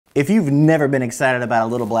If you've never been excited about a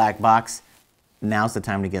little black box, now's the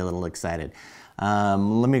time to get a little excited. Let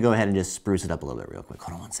me go ahead and just spruce it up a little bit real quick.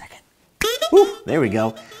 Hold on one second. Whew, there we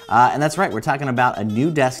go. And that's right, we're talking about a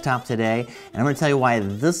new desktop today, and I'm gonna tell you why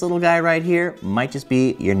this little guy right here might just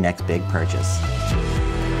be your next big purchase.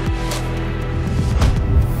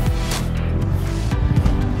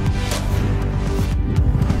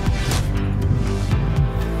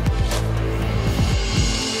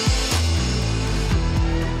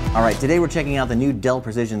 All right, today we're checking out the new Dell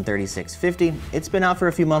Precision 3650. It's been out for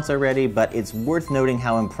a few months already, but it's worth noting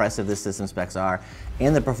how impressive the system specs are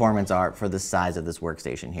and the performance are for the size of this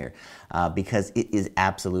workstation here, because it is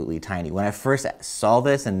absolutely tiny. When I first saw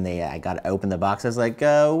this and I got to open the box, I was like,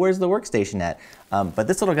 where's the workstation at? But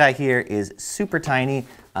this little guy here is super tiny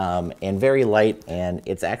and very light, and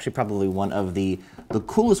it's actually probably one of the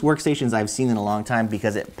coolest workstations I've seen in a long time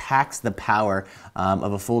because it packs the power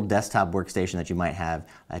of a full desktop workstation that you might have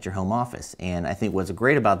at your home office. And I think what's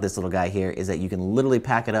great about this little guy here is that you can literally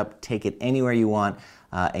pack it up, take it anywhere you want,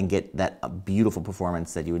 and get that beautiful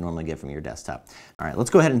performance that you would normally get from your desktop. All right, let's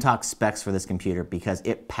go ahead and talk specs for this computer because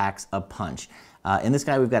it packs a punch. In this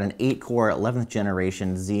guy, we've got an 8-core 11th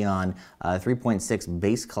generation Xeon 3.6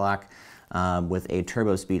 base clock with a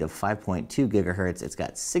turbo speed of 5.2 gigahertz. It's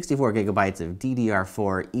got 64 gigabytes of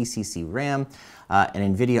DDR4 ECC Ram,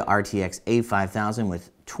 an Nvidia RTX A5000 with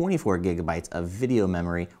 24 gigabytes of video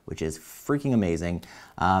memory, which is freaking amazing.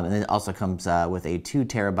 And then it also comes with a 2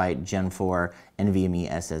 terabyte Gen4 NVMe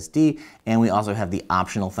SSD. And we also have the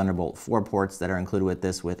optional Thunderbolt 4 ports that are included with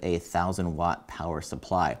this with a 1000-watt power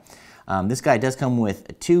supply. This guy does come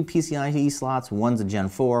with 2 PCIe slots, one's a Gen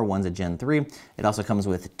 4, one's a Gen 3. It also comes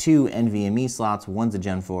with 2 NVMe slots, one's a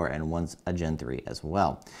Gen 4 and one's a Gen 3 as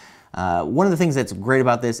well. One of the things that's great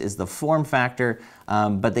about this is the form factor,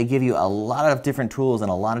 but they give you a lot of different tools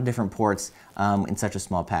and a lot of different ports in such a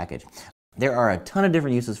small package. There are a ton of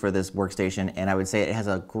different uses for this workstation, and I would say it has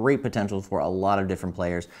a great potential for a lot of different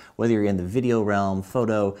players, whether you're in the video realm,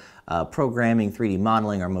 photo, programming, 3D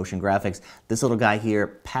modeling, or motion graphics. This little guy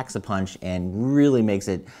here packs a punch and really makes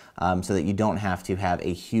it so that you don't have to have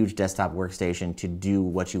a huge desktop workstation to do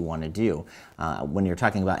what you want to do. When you're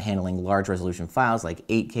talking about handling large resolution files like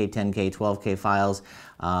 8K, 10K, 12K files,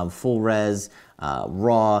 full res,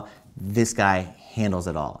 RAW, this guy handles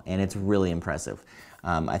it all, and it's really impressive.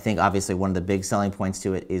 I think obviously one of the big selling points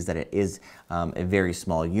to it is that it is a very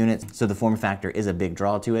small unit, so the form factor is a big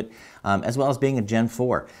draw to it, as well as being a Gen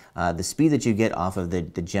 4. The speed that you get off of the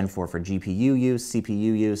Gen 4 for GPU use,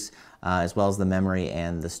 CPU use, as well as the memory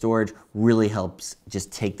and the storage really helps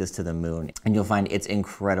just take this to the moon, and you'll find it's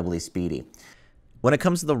incredibly speedy. When it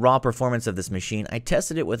comes to the raw performance of this machine, I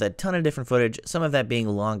tested it with a ton of different footage, some of that being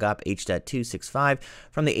long op H.265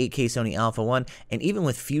 from the 8K Sony Alpha 1, and even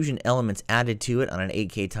with Fusion elements added to it on an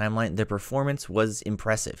 8K timeline, the performance was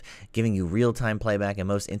impressive, giving you real-time playback in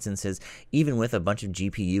most instances, even with a bunch of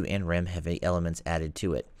GPU and RAM heavy elements added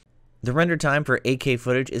to it. The render time for 8K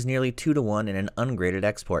footage is nearly 2-to-1 in an ungraded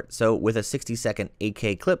export, so with a 60-second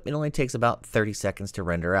 8K clip, it only takes about 30 seconds to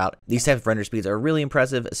render out. These types of render speeds are really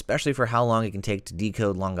impressive, especially for how long it can take to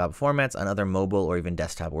decode long op formats on other mobile or even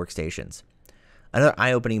desktop workstations. Another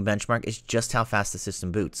eye-opening benchmark is just how fast the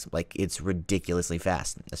system boots. Like, it's ridiculously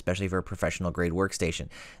fast, especially for a professional-grade workstation.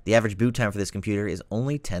 The average boot time for this computer is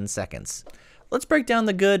only 10 seconds. Let's break down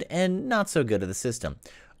the good and not so good of the system.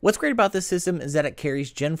 What's great about this system is that it carries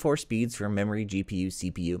Gen 4 speeds for memory, GPU,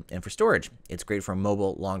 CPU, and for storage. It's great for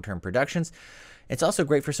mobile, long-term productions. It's also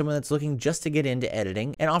great for someone that's looking just to get into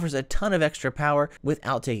editing and offers a ton of extra power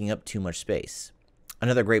without taking up too much space.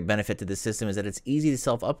 Another great benefit to this system is that it's easy to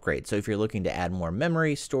self-upgrade, so if you're looking to add more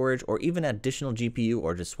memory, storage, or even additional GPU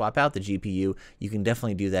or just swap out the GPU, you can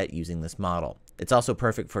definitely do that using this model. It's also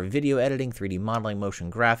perfect for video editing, 3D modeling,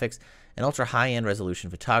 motion graphics, and ultra high-end resolution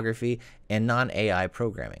photography, and non-AI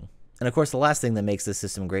programming. And of course, the last thing that makes this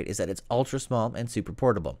system great is that it's ultra small and super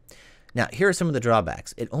portable. Now, here are some of the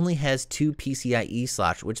drawbacks. It only has 2 PCIe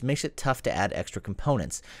slots, which makes it tough to add extra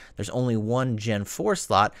components. There's only one Gen 4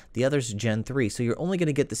 slot, the other's Gen 3, so you're only going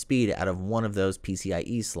to get the speed out of one of those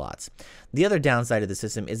PCIe slots. The other downside of the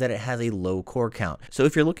system is that it has a low core count. So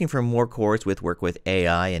if you're looking for more cores with work with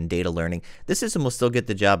AI and data learning, this system will still get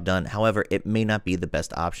the job done. However, it may not be the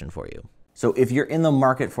best option for you. So if you're in the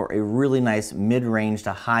market for a really nice mid-range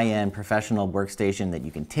to high-end professional workstation that you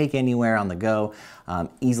can take anywhere on the go,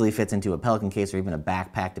 easily fits into a Pelican case or even a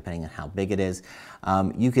backpack depending on how big it is,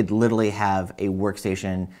 you could literally have a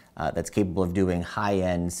workstation that's capable of doing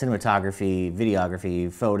high-end cinematography,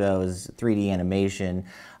 videography, photos, 3D animation,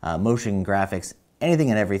 motion graphics, anything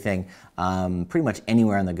and everything, pretty much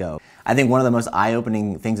anywhere on the go. I think one of the most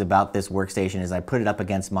eye-opening things about this workstation is I put it up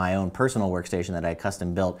against my own personal workstation that I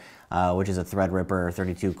custom built, which is a Threadripper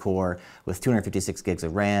 32 core with 256 gigs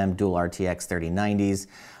of RAM, dual RTX 3090s,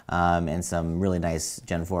 and some really nice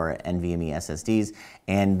Gen 4 NVMe SSDs.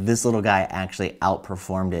 And this little guy actually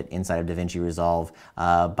outperformed it inside of DaVinci Resolve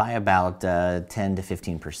by about 10 to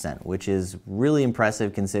 15%, which is really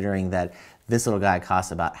impressive considering that this little guy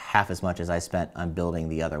costs about half as much as I spent on building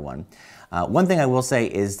the other one. One thing I will say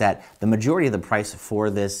is that the majority of the price for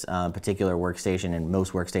this particular workstation, and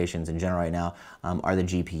most workstations in general right now, are the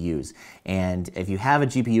GPUs. And if you have a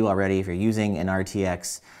GPU already, if you're using an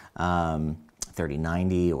RTX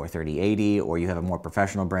 3090 or 3080, or you have a more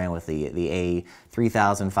professional brand with the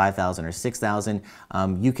A3000, 5000, or 6000,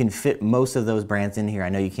 you can fit most of those brands in here. I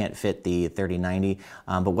know you can't fit the 3090,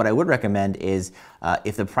 but what I would recommend is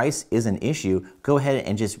if the price is an issue, go ahead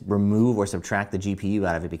and just remove or subtract the GPU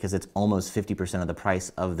out of it, because it's almost 50% of the price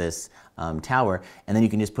of this tower, and then you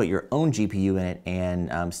can just put your own GPU in it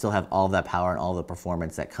and still have all of that power and all the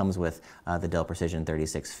performance that comes with the Dell Precision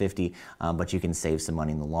 3650, but you can save some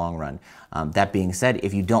money in the long run. That being said,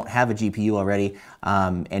 if you don't have a GPU already,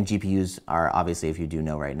 and GPUs are obviously, if you do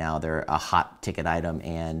know right now, they're a hot ticket item,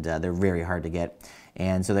 and they're very hard to get,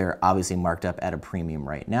 and so they're obviously marked up at a premium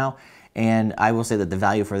right now. And I will say that the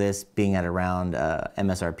value for this, being at around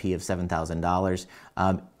MSRP of $7,000,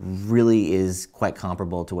 really is quite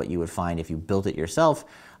comparable to what you would find if you built it yourself,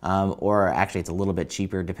 or actually it's a little bit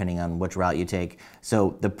cheaper depending on which route you take.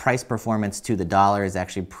 So the price performance to the dollar is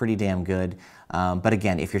actually pretty damn good. But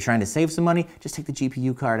again, if you're trying to save some money, just take the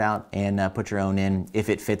GPU card out and put your own in if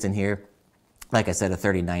it fits in here. Like I said, a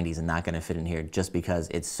 3090 is not going to fit in here just because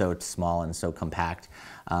it's so small and so compact.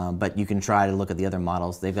 But you can try to look at the other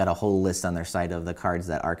models. They've got a whole list on their site of the cards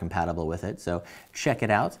that are compatible with it, so check it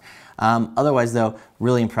out. Otherwise though,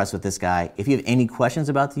 really impressed with this guy. If you have any questions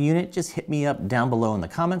about the unit, just hit me up down below in the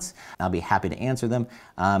comments. I'll be happy to answer them.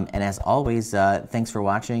 And as always, thanks for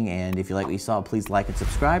watching, and if you like what you saw, please like and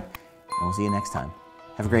subscribe, and we'll see you next time.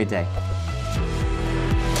 Have a great day.